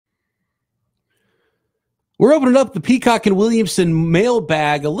We're opening up the Peacock and Williamson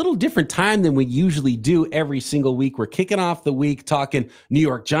mailbag, a little different time than we usually do every single week. We're kicking off the week talking New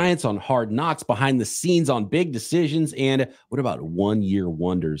York Giants on Hard Knocks, behind the scenes on big decisions, and what about one-year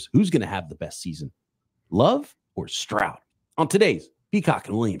wonders? Who's going to have the best season, Love or Stroud? On today's Peacock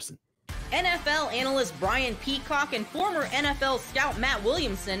and Williamson. NFL analyst Brian Peacock and former NFL scout Matt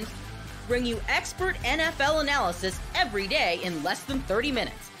Williamson bring you expert NFL analysis every day in less than 30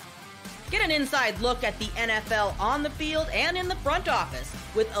 minutes. Get an inside look at the NFL on the field and in the front office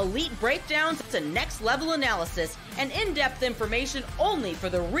with elite breakdowns to next-level analysis and in-depth information only for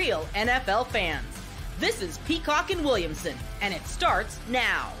the real NFL fans. This is Peacock and Williamson, and it starts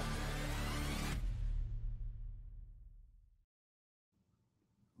now.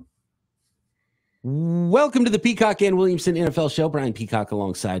 Welcome to the Peacock and Williamson NFL Show. Brian Peacock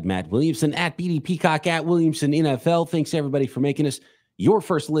alongside Matt Williamson at BD Peacock at Williamson NFL. Thanks everybody for making us your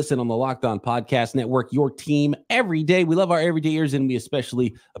first listen on the Locked On Podcast Network, your team every day. We love our everyday ears, and we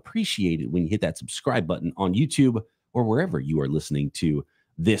especially appreciate it when you hit that subscribe button on YouTube or wherever you are listening to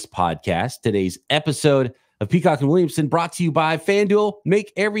this podcast. Today's episode of Peacock and Williamson brought to you by FanDuel.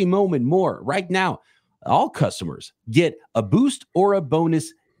 Make every moment more. Right now, all customers get a boost or a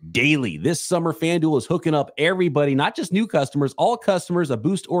bonus daily. This summer, FanDuel is hooking up everybody, not just new customers, all customers, a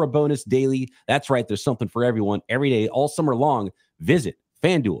boost or a bonus daily. That's right. There's something for everyone every day, all summer long. Visit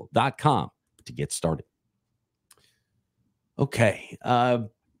FanDuel.com to get started. Okay.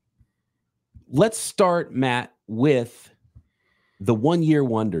 Let's start, Matt, with the one-year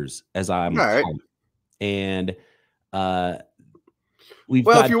wonders, as I'm right. And if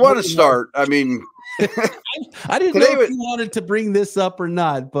you want to start, I mean, I didn't know if you wanted to bring this up or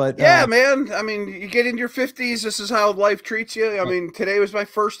not, but yeah, man. I mean, you get into your 50s. This is how life treats you. I mean, today was my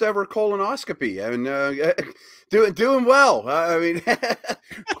first ever colonoscopy. I mean, doing well. I mean,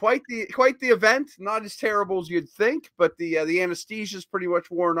 quite the event. Not as terrible as you'd think, but the anesthesia is pretty much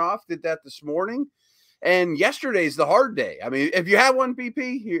worn off. Did that this morning, and yesterday's the hard day. I mean, have you had one,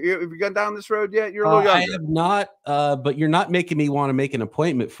 BP? Have you gone down this road yet? You're a little younger. I have not, but you're not making me want to make an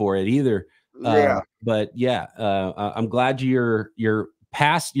appointment for it either. But yeah, I'm glad you're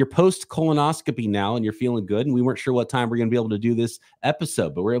past your post colonoscopy now and you're feeling good. And we weren't sure what time we're going to be able to do this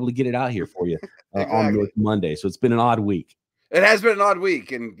episode, but we're able to get it out here for you on Monday. So it's been an odd week. It has been an odd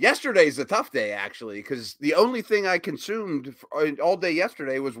week. And yesterday's a tough day, actually, because the only thing I consumed all day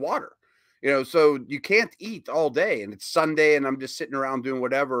yesterday was water. So you can't eat all day, and it's Sunday and I'm just sitting around doing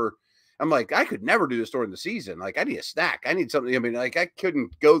whatever. I'm like, I could never do this during the season. Like, I need a snack. I need something. I mean, like, I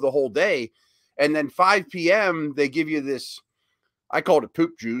couldn't go the whole day. And then 5 p.m., they give you this, I called it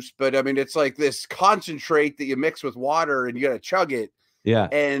poop juice, but I mean, it's like this concentrate that you mix with water and you got to chug it. Yeah.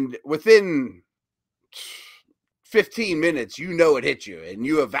 And within 15 minutes, it hit you and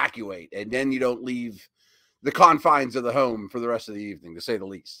you evacuate. And then you don't leave the confines of the home for the rest of the evening, to say the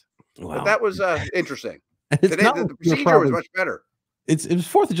least. Wow. But that was interesting. Today, the procedure was much better. It was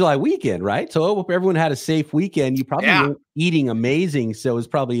 4th of July weekend, right? So I hope everyone had a safe weekend. You probably weren't eating amazing, so it was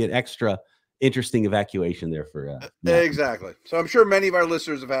probably an extra interesting evacuation there for exactly. So I'm sure many of our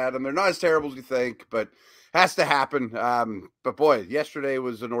listeners have had them. They're not as terrible as you think, but has to happen. But boy, yesterday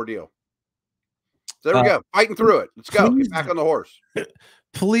was an ordeal. So there we go, fighting through it. Let's go. Get back on the horse.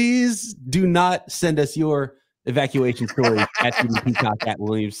 Please do not send us your evacuation story at Peacock at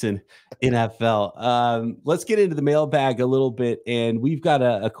Williamson NFL. Let's get into the mailbag a little bit, and we've got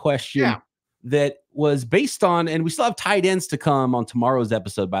a question that was based on, and we still have tight ends to come on tomorrow's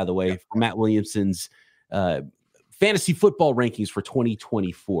episode, by the way, for Matt Williamson's fantasy football rankings for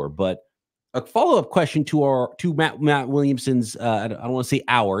 2024. But a follow-up question to Matt Williamson's, I don't want to say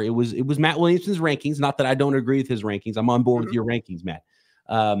it was Matt Williamson's rankings. Not that I don't agree with his rankings. I'm on board with your rankings, Matt.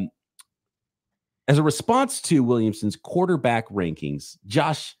 As a response to Williamson's quarterback rankings,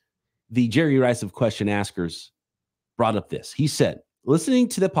 Josh, the Jerry Rice of question askers, brought up this. He said, listening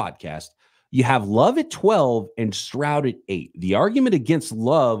to the podcast, you have Love at 12 and Stroud at 8. The argument against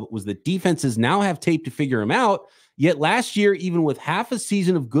Love was that defenses now have tape to figure him out. Yet last year, even with half a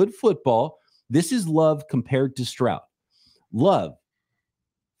season of good football, this is Love compared to Stroud. Love,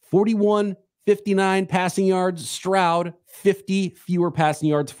 41-59 passing yards. Stroud, 50 fewer passing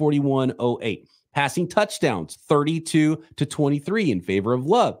yards, 41-08. Passing touchdowns, 32-23 in favor of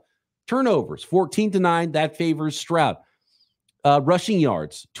Love. Turnovers, 14-9. That favors Stroud. Rushing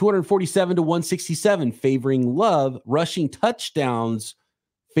yards, 247-167, favoring Love. Rushing touchdowns,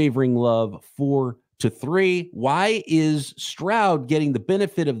 favoring Love, 4-3. Why is Stroud getting the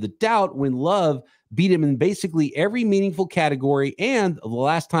benefit of the doubt when Love beat him in basically every meaningful category? And the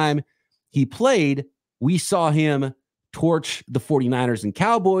last time he played, we saw him torch the 49ers and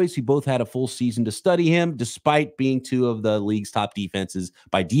Cowboys, who both had a full season to study him, despite being two of the league's top defenses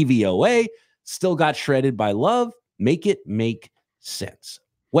by DVOA, still got shredded by Love. Make it make sense.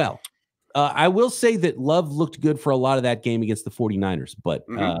 Well, I will say that Love looked good for a lot of that game against the 49ers, but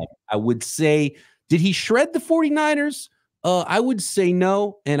I would say, did he shred the 49ers? I would say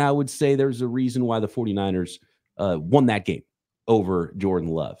no, and I would say there's a reason why the 49ers won that game over Jordan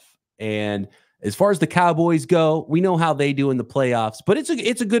Love. And as far as the Cowboys go, we know how they do in the playoffs, but it's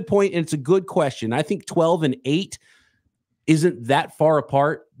a good point, and it's a good question. I think 12-8 isn't that far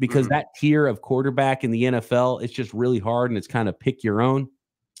apart because that tier of quarterback in the NFL, it's just really hard, and it's kind of pick your own.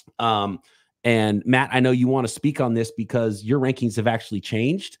 And Matt, I know you want to speak on this because your rankings have actually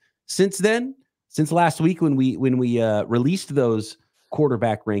changed since then, since last week when we released those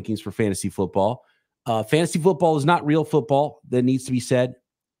quarterback rankings for fantasy football. Fantasy football is not real football. That needs to be said.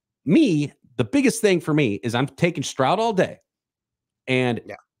 The biggest thing for me is I'm taking Stroud all day, and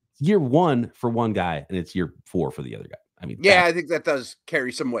year 1 for one guy, and it's year 4 for the other guy. I mean, I think that does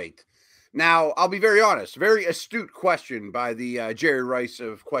carry some weight. Now, I'll be very honest, very astute question by the Jerry Rice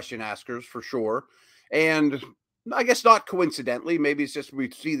of question askers for sure. And I guess not coincidentally, maybe it's just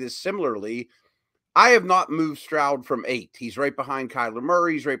we see this similarly. I have not moved Stroud from 8. He's right behind Kyler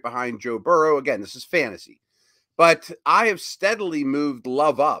Murray. He's right behind Joe Burrow. Again, this is fantasy. But I have steadily moved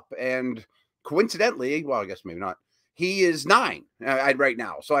Love up. And coincidentally, well, I guess maybe not, he is 9 right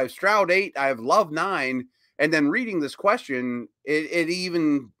now. So I have Stroud 8. I have Love 9. And then reading this question, it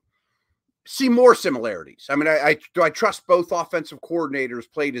even see more similarities. I mean, do I trust both offensive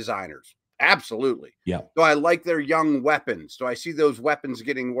coordinators, play designers? Absolutely. Yeah. Do I like their young weapons? Do I see those weapons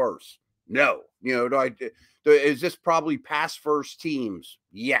getting worse? No. You know, is this probably pass first teams?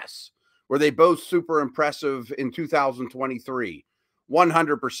 Yes. Were they both super impressive in 2023?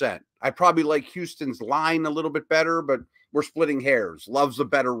 100%. I probably like Houston's line a little bit better, but we're splitting hairs. Love's a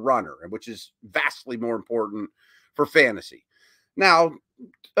better runner, which is vastly more important for fantasy. Now,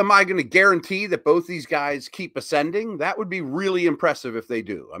 am I going to guarantee that both these guys keep ascending? That would be really impressive if they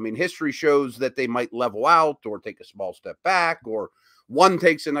do. I mean, history shows that they might level out or take a small step back, or one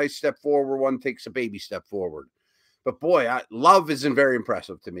takes a nice step forward, one takes a baby step forward. But boy, Love isn't very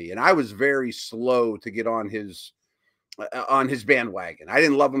impressive to me. And I was very slow to get on his bandwagon. I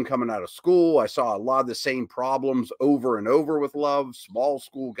didn't love him coming out of school. I saw a lot of the same problems over and over with Love, small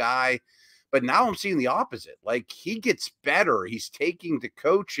school guy. But now I'm seeing the opposite. Like, he gets better. He's taking to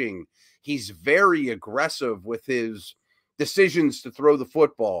coaching. He's very aggressive with his decisions to throw the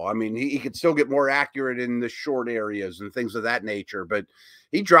football. I mean, he could still get more accurate in the short areas and things of that nature, but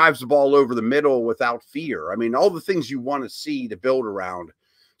he drives the ball over the middle without fear. I mean, all the things you want to see to build around.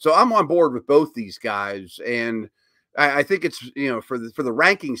 So I'm on board with both these guys. And I think it's, you know, for the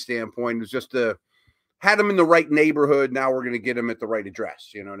ranking standpoint, it's just had them in the right neighborhood. Now we're going to get them at the right address.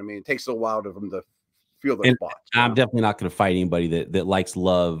 You know what I mean? It takes a while for them to feel their spots. I'm definitely not going to fight anybody that likes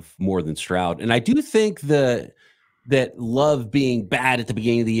Love more than Stroud. And I do think that Love being bad at the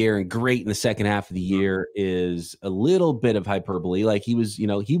beginning of the year and great in the second half of the year is a little bit of hyperbole. Like, he was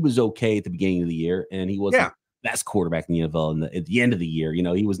okay at the beginning of the year, and he wasn't the best quarterback in the NFL at the end of the year. You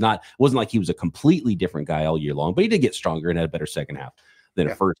know, it wasn't like he was a completely different guy all year long, but he did get stronger and had a better second half than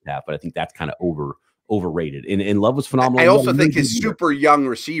a first half. But I think that's kind of overrated. And Love was phenomenal. I also think his super young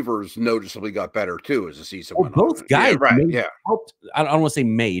receivers noticeably got better too as the season went on. Both guys, helped. I don't want to say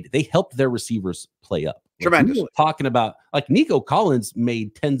made. They helped their receivers play up. Tremendously. Talking about, like, Nico Collins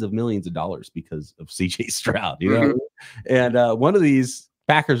made tens of millions of dollars because of CJ Stroud, you know, and one of these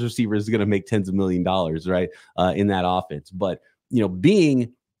Packers receivers is going to make tens of millions of dollars, right, in that offense. But, you know,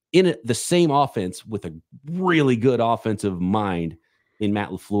 being in the same offense with a really good offensive mind in Matt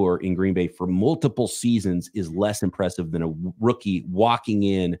LaFleur in Green Bay for multiple seasons is less impressive than a rookie walking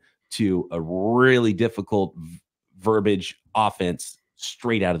in to a really difficult verbiage offense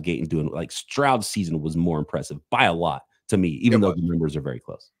straight out of the gate and doing, like, Stroud's season was more impressive by a lot to me, even though the numbers are very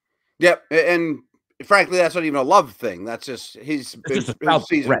close. Yep. And frankly, that's not even a Love thing. That's just his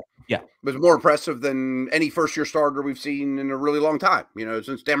season. Right. Yeah. Was more impressive than any first-year starter we've seen in a really long time, you know,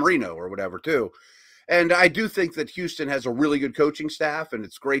 since Dan Marino or whatever, too. And I do think that Houston has a really good coaching staff, and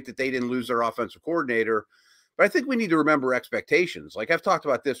it's great that they didn't lose their offensive coordinator. But I think we need to remember expectations. Like, I've talked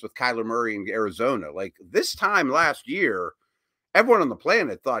about this with Kyler Murray in Arizona. Like, this time last year, everyone on the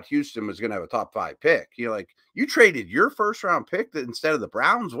planet thought Houston was going to have a top 5 pick. You're like, you traded your first-round pick instead of the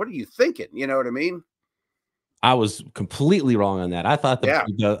Browns? What are you thinking? You know what I mean? I was completely wrong on that. I thought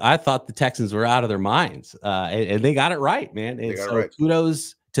the Texans were out of their minds, and they got it right, man. And so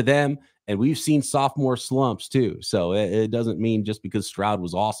kudos to them. And we've seen sophomore slumps too. So it doesn't mean just because Stroud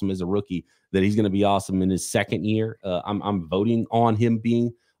was awesome as a rookie that he's going to be awesome in his second year. I'm voting on him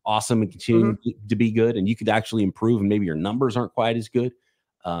being awesome and continuing to be good. And you could actually improve, and maybe your numbers aren't quite as good.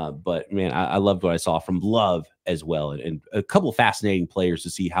 But man, I loved what I saw from Love as well. And a couple of fascinating players to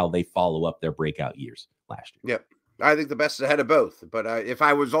see how they follow up their breakout years last year. Yep. I think the best is ahead of both. But if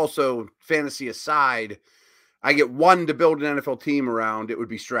I was also fantasy aside, I get one to build an NFL team around, it would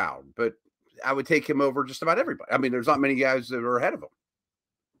be Stroud. But I would take him over just about everybody. I mean, there's not many guys that are ahead of him.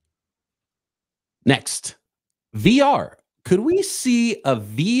 Next, VR. Could we see a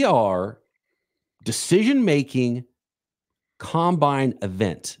VR decision-making combine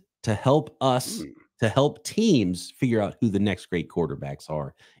event to help us, to help teams figure out who the next great quarterbacks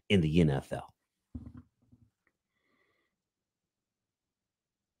are in the NFL?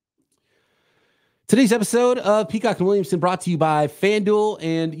 Today's episode of Peacock and Williamson brought to you by FanDuel.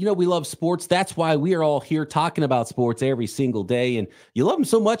 And, you know, we love sports. That's why we are all here talking about sports every single day. And you love them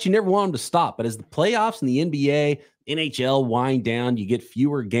so much, you never want them to stop. But as the playoffs and the NBA, NHL wind down, you get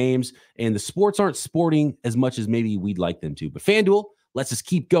fewer games, and the sports aren't sporting as much as maybe we'd like them to. But FanDuel lets us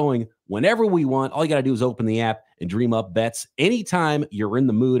keep going whenever we want. All you got to do is open the app and dream up bets anytime you're in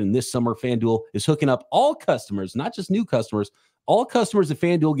the mood. And this summer, FanDuel is hooking up all customers, not just new customers. All customers at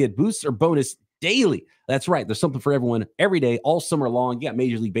FanDuel get boosts or bonus daily. That's right. There's something for everyone every day, all summer long. You got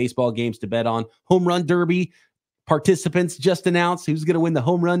Major League Baseball games to bet on. Home Run Derby participants just announced who's going to win the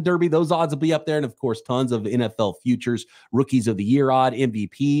Home Run Derby. Those odds will be up there. And of course, tons of NFL futures, Rookies of the Year odd,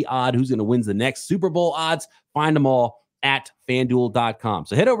 MVP odd, who's going to win the next Super Bowl odds. Find them all at FanDuel.com.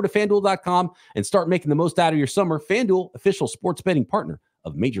 So head over to FanDuel.com and start making the most out of your summer. FanDuel, official sports betting partner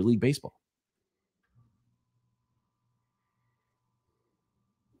of Major League Baseball.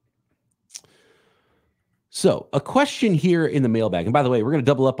 So a question here in the mailbag. And by the way, we're going to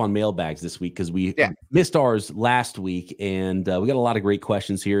double up on mailbags this week because we missed ours last week. And we got a lot of great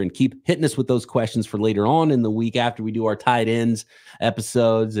questions here, and keep hitting us with those questions for later on in the week after we do our tight ends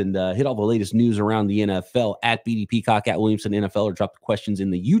episodes and hit all the latest news around the NFL at BD Peacock, at Williamson NFL, or drop the questions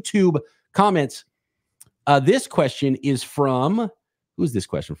in the YouTube comments. This question is from, who's this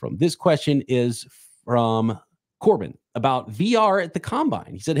question from? This question is from Corbin about VR at the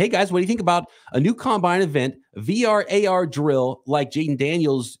Combine. He said, hey guys, what do you think about a new Combine event, VR AR drill like Jaden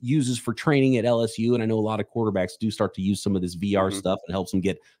Daniels uses for training at LSU? And I know a lot of quarterbacks do start to use some of this VR stuff, and helps them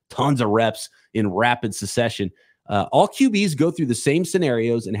get tons of reps in rapid succession. All QBs go through the same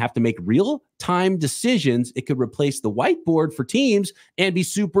scenarios and have to make real-time decisions. It could replace the whiteboard for teams and be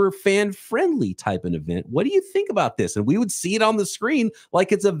super fan-friendly type of event. What do you think about this? And we would see it on the screen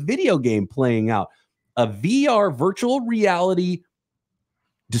like it's a video game playing out. A VR virtual reality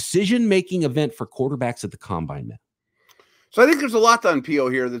decision-making event for quarterbacks at the Combine now. So I think there's a lot to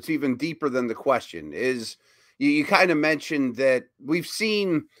unpeel here that's even deeper than the question. Is you kind of mentioned that we've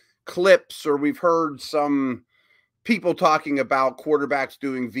seen clips, or we've heard some people talking about quarterbacks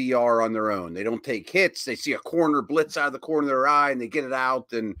doing VR on their own. They don't take hits. They see a corner blitz out of the corner of their eye, and they get it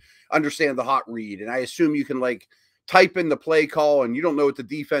out and understand the hot read. And I assume you can type in the play call and you don't know what the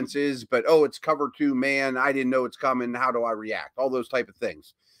defense is, but, oh, it's cover 2 man. I didn't know it's coming. How do I react? All those type of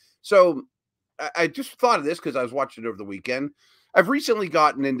things. So I just thought of this because I was watching it over the weekend. I've recently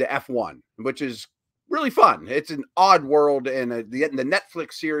gotten into F1, which is really fun. It's an odd world, and the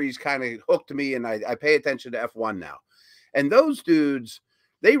Netflix series kind of hooked me, and I pay attention to F1 now. And those dudes,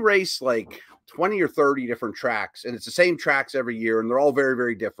 they race 20 or 30 different tracks, and it's the same tracks every year, and they're all very,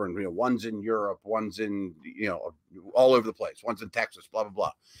 very different. You know, one's in Europe, one's in, all over the place. One's in Texas, blah, blah,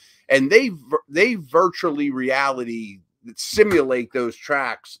 blah. And they virtually reality simulate those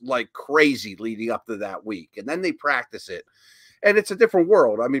tracks like crazy leading up to that week. And then they practice it, and it's a different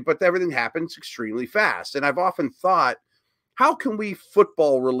world. I mean, but everything happens extremely fast. And I've often thought, how can we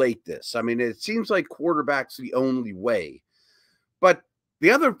football relate this? I mean, it seems like quarterback's the only way. But the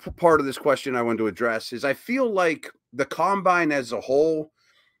other part of this question I want to address is I feel like the Combine as a whole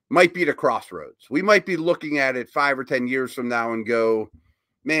might be at a crossroads. We might be looking at it 5 or 10 years from now and go,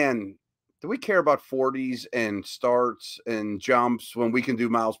 man, do we care about 40s and starts and jumps when we can do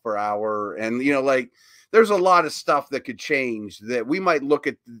miles per hour? And, there's a lot of stuff that could change that we might look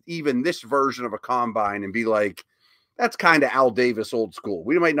at even this version of a Combine and be like, that's kind of Al Davis old school.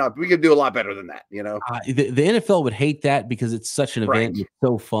 We could do a lot better than that, The NFL would hate that because it's such an event. It's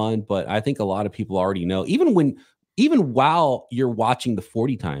so fun. But I think a lot of people already know, even while you're watching the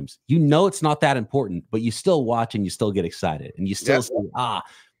 40 times, it's not that important, but you still watch and you still get excited, and you still say,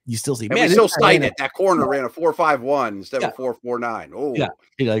 you still see, and man, we still cite it. That corner ran a 4.51 instead of a 4.49. Oh, yeah.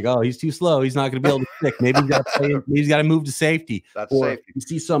 You're like, oh, he's too slow. He's not going to be able to stick. Maybe he's got to move to safety. That's or safety. You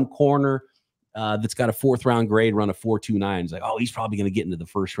see some corner that's got a 4th round grade run a 4.29. It's like, oh, he's probably going to get into the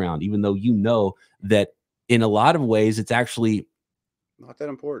 1st round, even though you know that in a lot of ways it's actually not that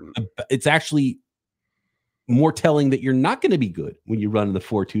important. It's actually more telling that you're not going to be good when you run in the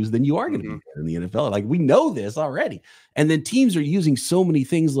 4.2s than you are going to be good in the NFL. Like, we know this already. And then teams are using so many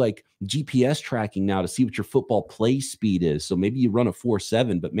things like GPS tracking now to see what your football play speed is. So maybe you run a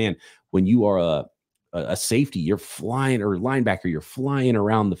 4.7, but man, when you are a safety, you're flying, or linebacker, you're flying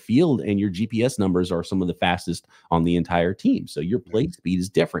around the field, and your GPS numbers are some of the fastest on the entire team. So your play speed is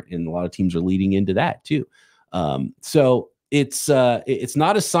different, and a lot of teams are leading into that too. So it's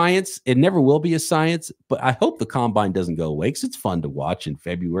not a science. It never will be a science, but I hope the combine doesn't go away, because it's fun to watch in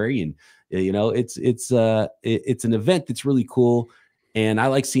February. And, you know, it's an event that's really cool. And I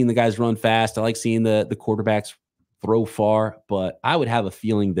like seeing the guys run fast. I like seeing the quarterbacks throw far, but I would have a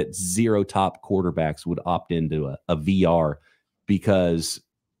feeling that 0 top quarterbacks would opt into a VR, because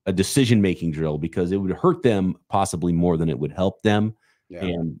a decision-making drill, because it would hurt them possibly more than it would help them. Yeah.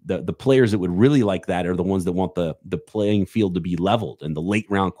 And the players that would really like that are the ones that want the playing field to be leveled, and the late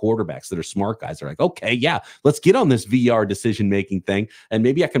round quarterbacks that are smart guys are like, okay, yeah, let's get on this VR decision-making thing. And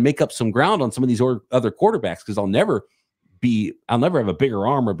maybe I can make up some ground on some of these other quarterbacks, because I'll never have a bigger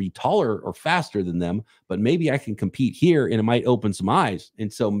arm or be taller or faster than them, but maybe I can compete here, and it might open some eyes.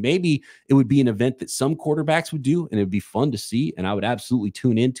 And so maybe it would be an event that some quarterbacks would do, and it'd be fun to see, and I would absolutely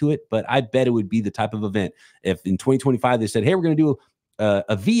tune into it. But I bet it would be the type of event if in 2025 they said, hey, we're going to do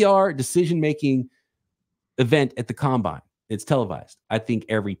a VR decision-making event at the combine. It's televised. I think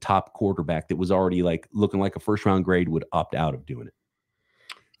every top quarterback that was already like looking like a 1st round grade would opt out of doing it.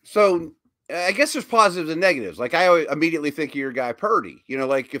 So I guess there's positives and negatives. Like, I always immediately think of your guy Purdy. You know,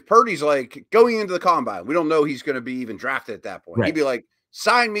 like if Purdy's like going into the combine, we don't know he's going to be even drafted at that point. Right. He'd be like,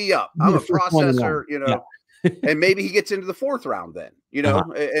 sign me up. I'm a processor, you know. Yeah. And maybe he gets into the 4th round then, you know,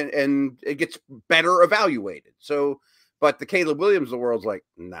 and it gets better evaluated. So, but the Caleb Williams of the world's like,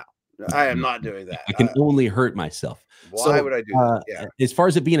 no, I am not doing that. I can only hurt myself. Why would I do that? Yeah. As far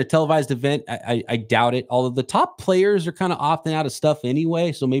as it being a televised event, I doubt it. Although the top players are kind of opting out of stuff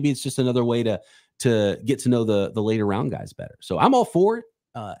anyway, so maybe it's just another way to get to know the later round guys better. So I'm all for it,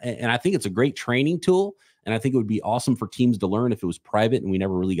 and I think it's a great training tool. And I think it would be awesome for teams to learn if it was private and we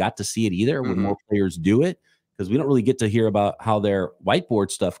never really got to see it either. When more players do it, because we don't really get to hear about how their whiteboard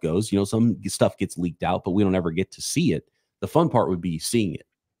stuff goes. You know, some stuff gets leaked out, but we don't ever get to see it. The fun part would be seeing it,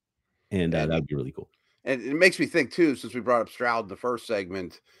 and that'd be really cool. And it makes me think too, since we brought up Stroud in the first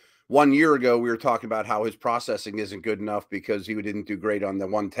segment, 1 year ago, we were talking about how his processing isn't good enough because he didn't do great on the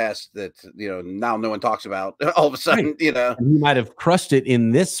one test that, you know, now no one talks about. All of a sudden, right. You know, and he might have crushed it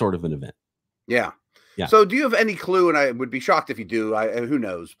in this sort of an event. Yeah. Yeah. So do you have any clue? And I would be shocked if you do. Who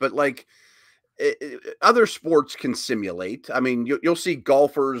knows? But like other sports can simulate. I mean, you'll see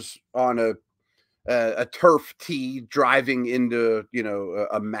golfers on a turf tee driving into, you know,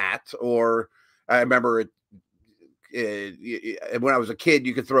 a mat. Or I remember when I was a kid,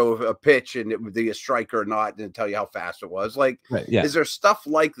 you could throw a pitch and it would be a strike or not, and it'd tell you how fast it was. Like, right, yeah. Is there stuff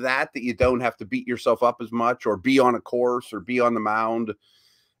like that you don't have to beat yourself up as much, or be on a course, or be on the mound,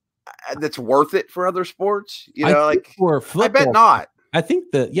 that's worth it for other sports? You know, like for football, I bet not. I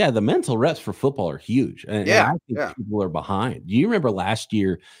think the mental reps for football are huge. And I think people are behind. Do you remember last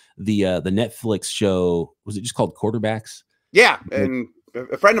year the Netflix show, was it just called Quarterbacks? Yeah. And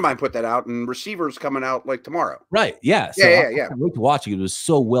a friend of mine put that out, and Receivers coming out like tomorrow. Right. Yeah. So I liked watching it. It was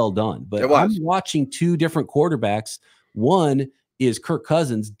so well done. But I'm watching 2 different quarterbacks. One is Kirk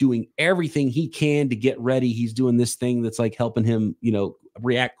Cousins doing everything he can to get ready. He's doing this thing that's like helping him, you know,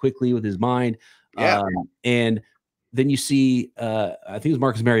 react quickly with his mind. Yeah. And then you see, I think it was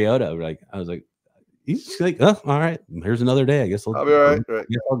Marcus Mariota. I was like, he's just like, oh, all right, here's another day. I guess I'll be all right.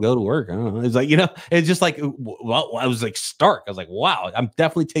 I'll go to work. I don't know. It's like, you know, it's just like, well, I was like stark. I was like, wow, I'm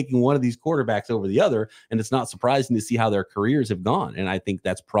definitely taking one of these quarterbacks over the other. And it's not surprising to see how their careers have gone. And I think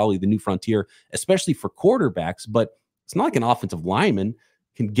that's probably the new frontier, especially for quarterbacks. But it's not like an offensive lineman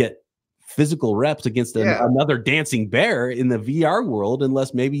can get physical reps against another dancing bear in the VR world,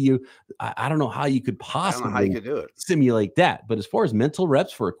 unless maybe I don't know how you could possibly do it. Simulate that. But as far as mental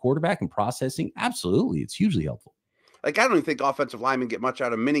reps for a quarterback and processing, absolutely, it's hugely helpful. Like, I don't even think offensive linemen get much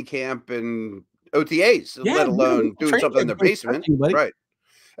out of mini camp and OTAs, let alone doing something in their basement. Right.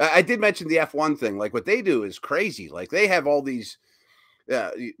 I did mention the F1 thing. Like, what they do is crazy. Like, they have all these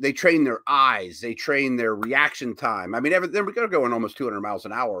they train their eyes, they train their reaction time. I mean, they're going almost 200 miles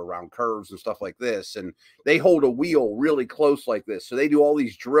an hour around curves and stuff like this. And they hold a wheel really close like this. So they do all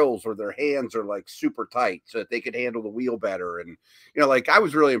these drills where their hands are like super tight so that they could handle the wheel better. And, you know, like I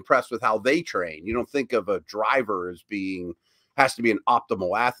was really impressed with how they train. You don't think of a driver as has to be an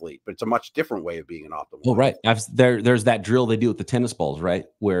optimal athlete, but it's a much different way of being an optimal. Well, right. There's that drill they do with the tennis balls, right?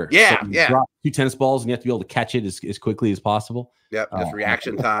 Where drop 2 tennis balls and you have to be able to catch it as quickly as possible. Yep, just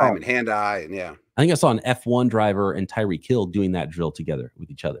reaction time and hand-eye, and I think I saw an F1 driver and Tyreek Hill doing that drill together with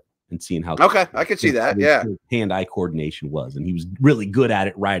each other and seeing how I could see that. Yeah, hand-eye coordination was, and he was really good at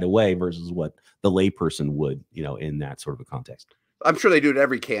it right away versus what the layperson would, you know, in that sort of a context. I'm sure they do it at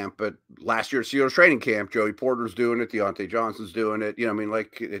every camp, but last year at Steelers training camp, Joey Porter's doing it, Deontay Johnson's doing it. You know, I mean,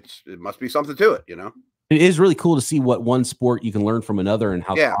 like it must be something to it, you know. It is really cool to see what one sport you can learn from another and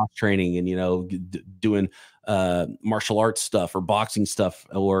how cross training and, you know, doing martial arts stuff or boxing stuff,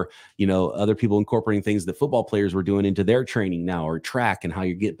 or, you know, other people incorporating things that football players were doing into their training now, or track, and how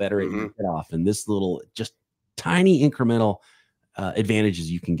you get better at your get off, and this little just tiny incremental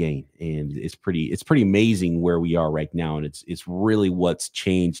advantages you can gain. And it's pretty amazing where we are right now. And it's really what's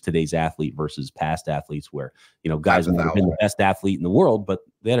changed today's athlete versus past athletes, where, you know, guys might have been the best athlete in the world, but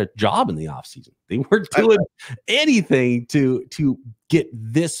they had a job in the off season. They weren't doing anything to get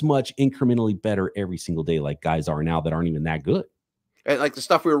this much incrementally better every single day, like guys are now that aren't even that good. And like the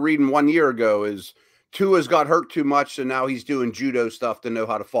stuff we were reading 1 year ago is Tua's got hurt too much, and now he's doing judo stuff to know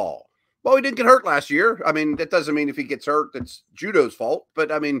how to fall. Well, he didn't get hurt last year. I mean, that doesn't mean if he gets hurt, it's judo's fault.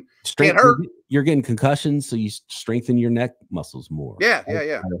 But I mean, get hurt. You're getting concussions, so you strengthen your neck muscles more. Yeah.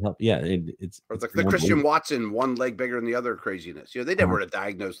 It's or the Christian Watson, one leg bigger than the other craziness. You know, they never would have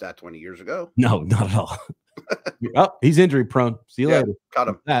diagnosed that 20 years ago. No, not at all. Oh, he's injury prone. See you later. Cut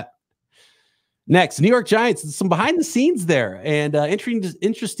him. Next, New York Giants, some behind the scenes there, and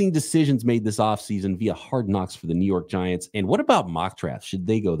interesting decisions made this offseason via Hard Knocks for the New York Giants. And what about mock drafts? Should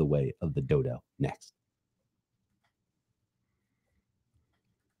they go the way of the dodo? Next.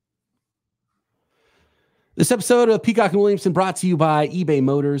 This episode of Peacock and Williamson brought to you by eBay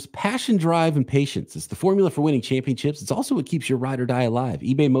Motors. Passion, drive, and patience. It's the formula for winning championships. It's also what keeps your ride or die alive.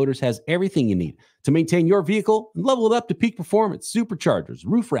 eBay Motors has everything you need to maintain your vehicle and level it up to peak performance. Superchargers,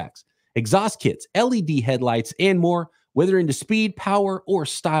 roof racks, exhaust kits, LED headlights, and more. Whether into speed, power, or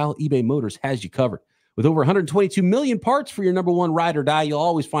style, eBay Motors has you covered. With over 122 million parts for your number one ride or die, you'll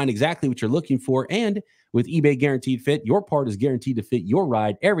always find exactly what you're looking for. And with eBay Guaranteed Fit, your part is guaranteed to fit your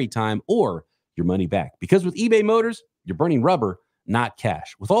ride every time, or your money back. Because with eBay Motors, you're burning rubber, not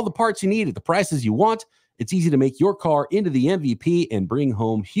cash. With all the parts you need at the prices you want, it's easy to make your car into the MVP and bring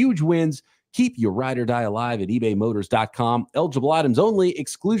home huge wins. Keep your ride or die alive at ebaymotors.com. Eligible items only.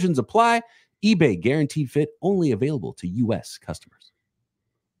 Exclusions apply. eBay Guaranteed Fit only available to U.S. customers.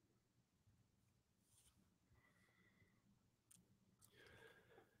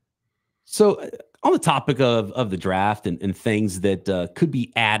 So on the topic of the draft and things that could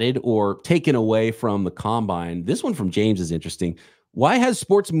be added or taken away from the combine, this one from James is interesting. Why has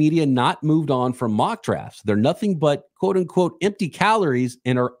sports media not moved on from mock drafts? They're nothing but quote unquote empty calories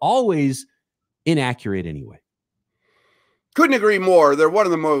and are always inaccurate anyway. Couldn't agree more. They're one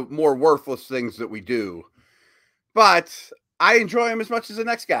of the more worthless things that we do, but I enjoy them as much as the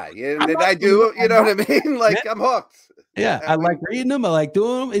next guy. And I do, you know what I mean? Like, I'm hooked. Yeah. I like reading them. I like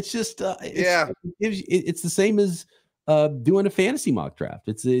doing them. It's just, it's the same as doing a fantasy mock draft.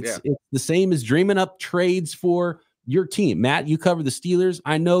 It's the same as dreaming up trades for your team. Matt, you cover the Steelers.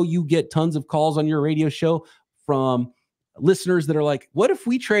 I know you get tons of calls on your radio show from listeners that are like, what if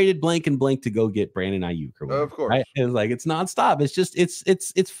we traded blank and blank to go get Brandon Ayuk? Or whatever, of course. Right? And like, it's nonstop. It's just,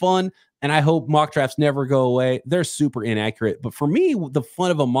 it's fun. And I hope mock drafts never go away. They're super inaccurate. But for me, the fun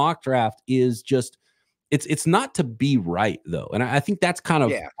of a mock draft is just, it's not to be right though. And I think that's kind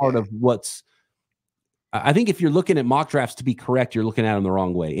of part of what's, I think if you're looking at mock drafts to be correct, you're looking at them the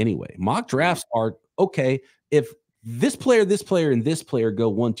wrong way anyway. Mock drafts are, okay, if this player, and this player go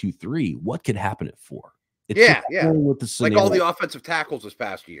 1, 2, 3, what could happen at 4? It's with the like all the offensive tackles this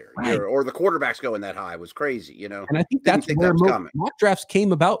past year, right, or the quarterbacks going that high was crazy, you know. And I think that's where mock drafts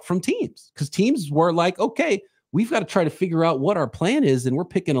came about from teams, because teams were like, okay, we've got to try to figure out what our plan is, and we're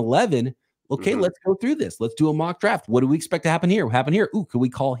picking 11. Okay, let's go through this. Let's do a mock draft. What do we expect to happen here? Ooh, can we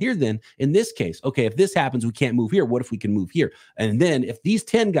call here then? In this case, okay, if this happens, we can't move here. What if we can move here? And then if these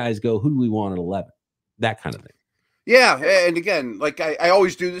 10 guys go, who do we want at 11? That kind of thing. Yeah, and again, like I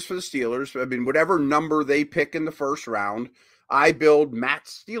always do this for the Steelers. I mean, whatever number they pick in the first round, I build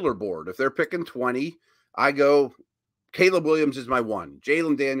Matt's Steeler board. If they're picking 20, I go, Caleb Williams is my 1.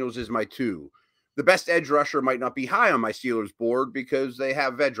 Jalen Daniels is my 2. the best edge rusher might not be high on my Steelers board because they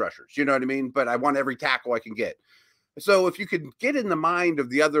have edge rushers. You know what I mean? But I want every tackle I can get. So if you could get in the mind of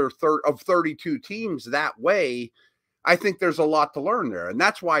the other 32 teams that way, I think there's a lot to learn there. And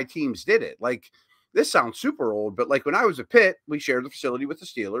that's why teams did it. Like, this sounds super old, but like when I was at Pitt, we shared the facility with the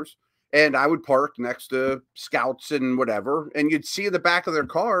Steelers, and I would park next to scouts and whatever, and you'd see in the back of their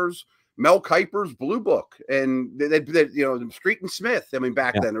cars Mel Kiper's Blue Book, and they you know, Street and Smith. I mean,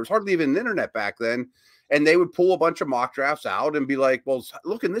 back then there was hardly even internet back then, and they would pull a bunch of mock drafts out and be like, "Well,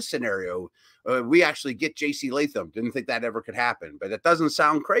 look in this scenario, we actually get J.C. Latham. Didn't think that ever could happen, but it doesn't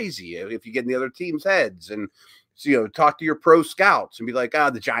sound crazy if you get in the other team's heads." And so, you know, talk to your pro scouts and be like, "Ah,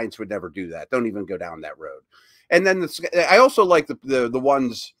 the Giants would never do that. Don't even go down that road." And then I also like the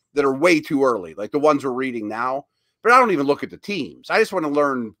ones that are way too early, like the ones we're reading now. But I don't even look at the teams. I just want to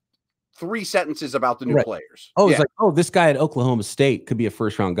learn 3 sentences about the new players. Oh, it's like, oh, this guy at Oklahoma State could be a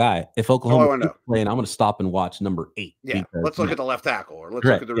first-round guy. If Oklahoma State's playing, I'm going to stop and watch number 8. Yeah, let's look at the left tackle, or let's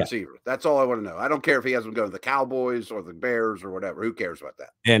look at the receiver. That's all I want to know. I don't care if he has them go to the Cowboys or the Bears or whatever. Who cares about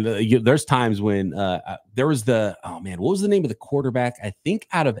that? And there's times when there was what was the name of the quarterback? I think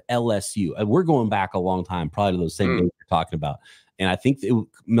out of LSU. We're going back a long time, probably to those same days you're talking about. And I think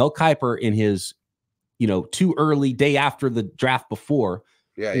Mel Kiper in his, too early day after the draft before.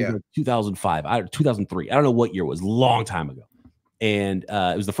 Yeah. 2005, 2003. I don't know what year it was, a long time ago. And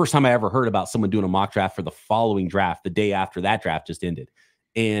it was the first time I ever heard about someone doing a mock draft for the following draft, the day after that draft just ended.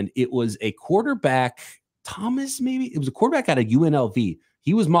 And it was a quarterback, Thomas, maybe? It was a quarterback out of UNLV.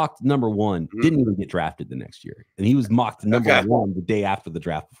 He was mocked number 1, didn't even get drafted the next year. And he was mocked number 1 the day after the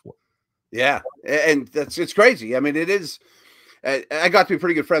draft before. Yeah. And it's crazy. I mean, it is. I got to be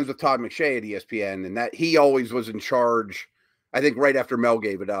pretty good friends with Todd McShay at ESPN, and that he always was in charge. I think right after Mel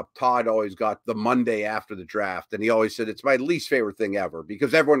gave it up, Todd always got the Monday after the draft. And he always said, it's my least favorite thing ever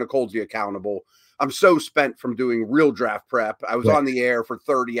because everyone holds you accountable. I'm so spent from doing real draft prep. I was on the air for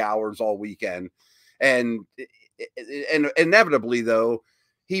 30 hours all weekend. And inevitably, though,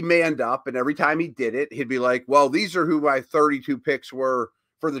 he manned up. And every time he did it, he'd be like, well, these are who my 32 picks were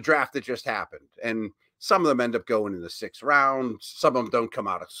for the draft that just happened. And some of them end up going in the 6th round. Some of them don't come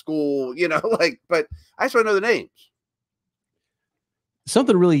out of school, but I just want to know the names.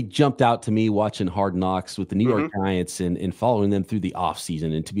 Something really jumped out to me watching Hard Knocks with the New York Giants and following them through the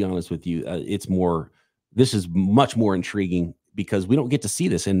offseason. And to be honest with you, this is much more intriguing because we don't get to see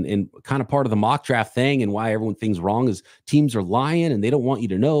this. And kind of part of the mock draft thing and why everyone thinks wrong is teams are lying and they don't want you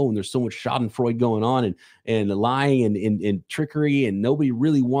to know. And there's so much schadenfreude going on and lying and trickery. And nobody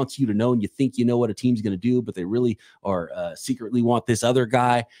really wants you to know. And you think you know what a team's going to do, but they really are secretly want this other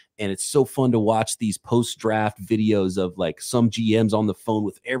guy. And it's so fun to watch these post-draft videos of like some GMs on the phone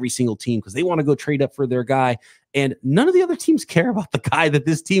with every single team because they want to go trade up for their guy. And none of the other teams care about the guy that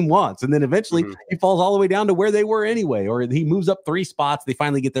this team wants. And then eventually he falls all the way down to where they were anyway, or he moves up 3 spots. They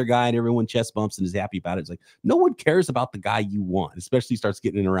finally get their guy and everyone chest bumps and is happy about it. It's like, no one cares about the guy you want, especially starts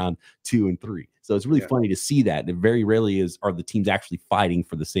getting in around 2 and 3. So it's really funny to see that. And it very rarely are the teams actually fighting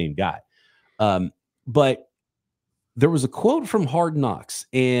for the same guy. But there was a quote from Hard Knocks,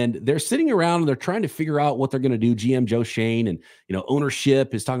 and they're sitting around and they're trying to figure out what they're going to do. GM Joe Shane and,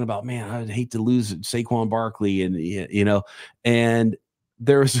 ownership is talking about, man, I'd hate to lose Saquon Barkley. And, and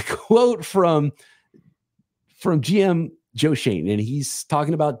there's a quote from GM Joe Shane, and he's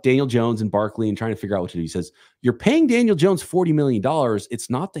talking about Daniel Jones and Barkley and trying to figure out what to do. He says, you're paying Daniel Jones $40 million. It's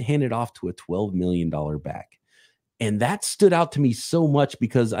not to hand it off to a $12 million back. And that stood out to me so much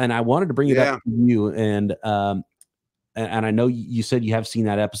because, and I wanted to bring it up to you. And I know you said you have seen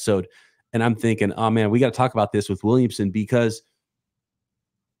that episode, and I'm thinking, oh man, we got to talk about this with Williamson because,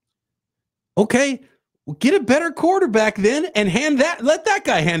 okay, well, get a better quarterback then and let that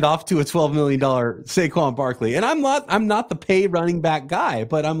guy hand off to a $12 million Saquon Barkley. And I'm not the pay running back guy,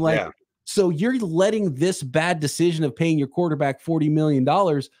 but I'm like, so you're letting this bad decision of paying your quarterback $40 million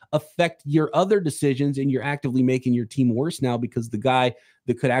affect your other decisions, and you're actively making your team worse now because the guy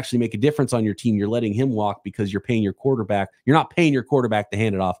that could actually make a difference on your team, you're letting him walk because you're paying your quarterback. You're not paying your quarterback to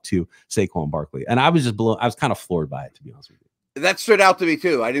hand it off to Saquon Barkley. And I was kind of floored by it, to be honest with you. That stood out to me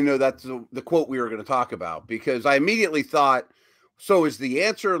too. I didn't know that's the quote we were going to talk about because I immediately thought, so is the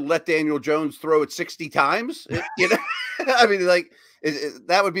answer let Daniel Jones throw it 60 times? I mean, like,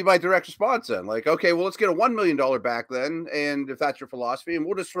 that would be my direct response then. Like, okay, well, let's get a $1 million back then. And if that's your philosophy, and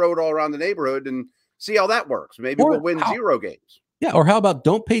we'll just throw it all around the neighborhood and see how that works. Maybe we'll win 0 games. Yeah. Or how about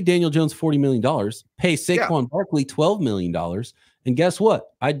don't pay Daniel Jones $40 million, pay Saquon Barkley $12 million. And guess what?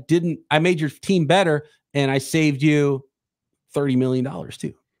 I made your team better and I saved you $30 million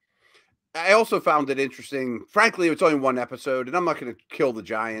too. I also found it interesting. Frankly, it's only 1 episode and I'm not going to kill the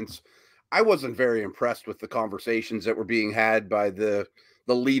Giants. I wasn't very impressed with the conversations that were being had by the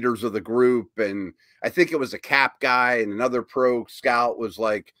leaders of the group. And I think it was a Cap guy and another pro scout was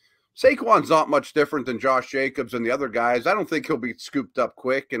like, Saquon's not much different than Josh Jacobs and the other guys. I don't think he'll be scooped up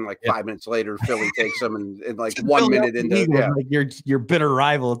quick. And like 5 minutes later, Philly takes him and like 1 minute into like your bitter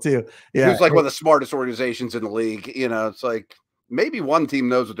rival too. Yeah, he was like one of the smartest organizations in the league. You know, it's like maybe one team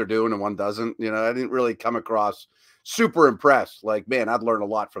knows what they're doing and one doesn't. You know, I didn't really come across super impressed. Like, man, I'd learn a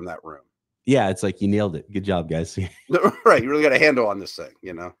lot from that room. Yeah, it's like you nailed it. Good job, guys. Right. You really got a handle on this thing,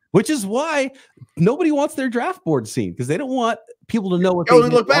 you know, which is why nobody wants their draft board seen because they don't want people to know what they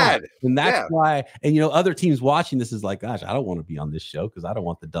look bad. And that's why. And, you know, other teams watching this is like, gosh, I don't want to be on this show because I don't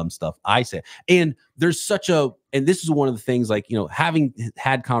want the dumb stuff I say. And there's and this is one of the things like, you know, having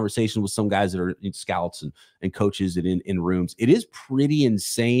had conversations with some guys that are scouts and coaches and in rooms, it is pretty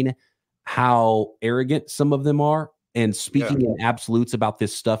insane how arrogant some of them are. And speaking in absolutes about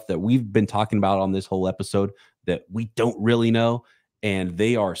this stuff that we've been talking about on this whole episode that we don't really know. And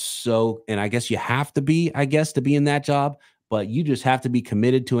they are and I guess you have to be, to be in that job, but you just have to be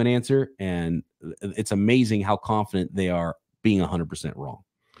committed to an answer. And it's amazing how confident they are being 100% wrong.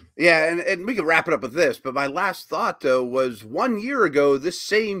 Yeah. And we can wrap it up with this, but my last thought though was 1 year ago, this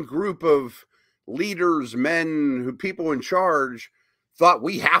same group of leaders, people in charge thought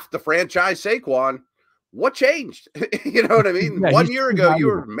we have to franchise Saquon. What changed? You know what I mean? 1 year ago, you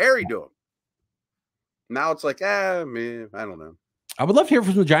were married to him. Now it's like, man, I don't know. I would love to hear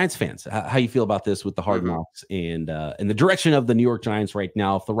from the Giants fans how you feel about this with the Hard Knocks and the direction of the New York Giants right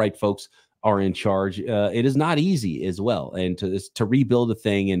now. If the right folks are in charge, it is not easy as well. And to rebuild a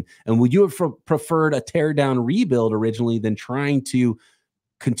thing, and would you have preferred a tear down rebuild originally than trying to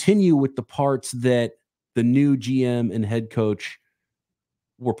continue with the parts that the new GM and head coach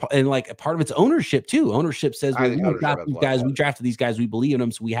and like part of its ownership too. Ownership says, well, we drafted these guys, we believe in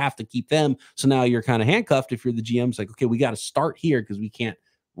them, so we have to keep them. So now you're kind of handcuffed if you're the GM. It's like, okay, we got to start here because we can't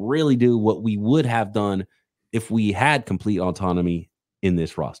really do what we would have done if we had complete autonomy in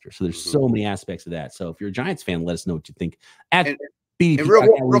this roster. So there's so many aspects of that. So if you're a Giants fan, let us know what you think.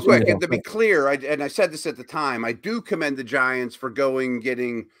 Real quick, and to be clear, I said this at the time, I do commend the Giants for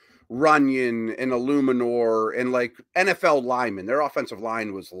getting Runyon and Illuminor and like NFL linemen. Their offensive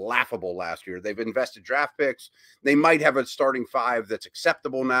line was laughable last year. They've invested draft picks. They might have a starting five that's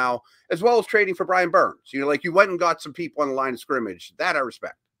acceptable now, as well as trading for Brian Burns. You know, like you went and got some people on the line of scrimmage. That I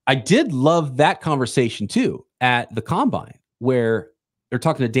respect. I did love that conversation too at the Combine where they're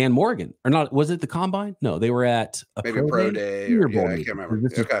talking to Dan Morgan. Or not, was it the Combine? No, they were at a pro day. I can't remember.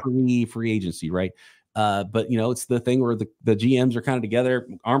 This is free agency, right? But you know, it's the thing where the GMs are kind of together,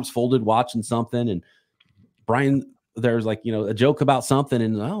 arms folded, watching something. And Brian, there's like, you know, a joke about something.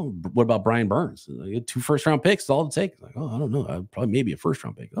 And what about Brian Burns? You had 2 first-round picks, all it takes. Like, I don't know. Probably maybe a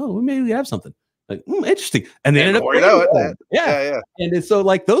first-round pick. Maybe we have something. Like, interesting. And they ended up yeah. And so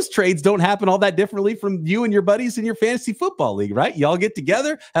like those trades don't happen all that differently from you and your buddies in your fantasy football league, right? Y'all get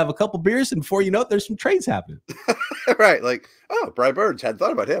together, have a couple beers, and before you know it, there's some trades happening. Right. Like, Brian Burns, hadn't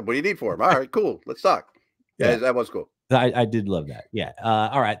thought about him. What do you need for him? All right, cool. Let's talk. Yeah, that was cool. I did love that. Yeah.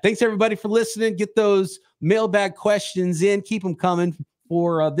 All right. Thanks everybody for listening. Get those mailbag questions in. Keep them coming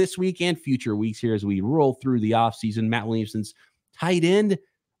for this week and future weeks here as we roll through the offseason. Matt Williamson's tight end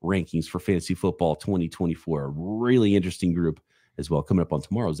rankings for fantasy football 2024. A really interesting group as well coming up on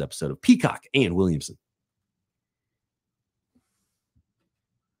tomorrow's episode of Peacock and Williamson.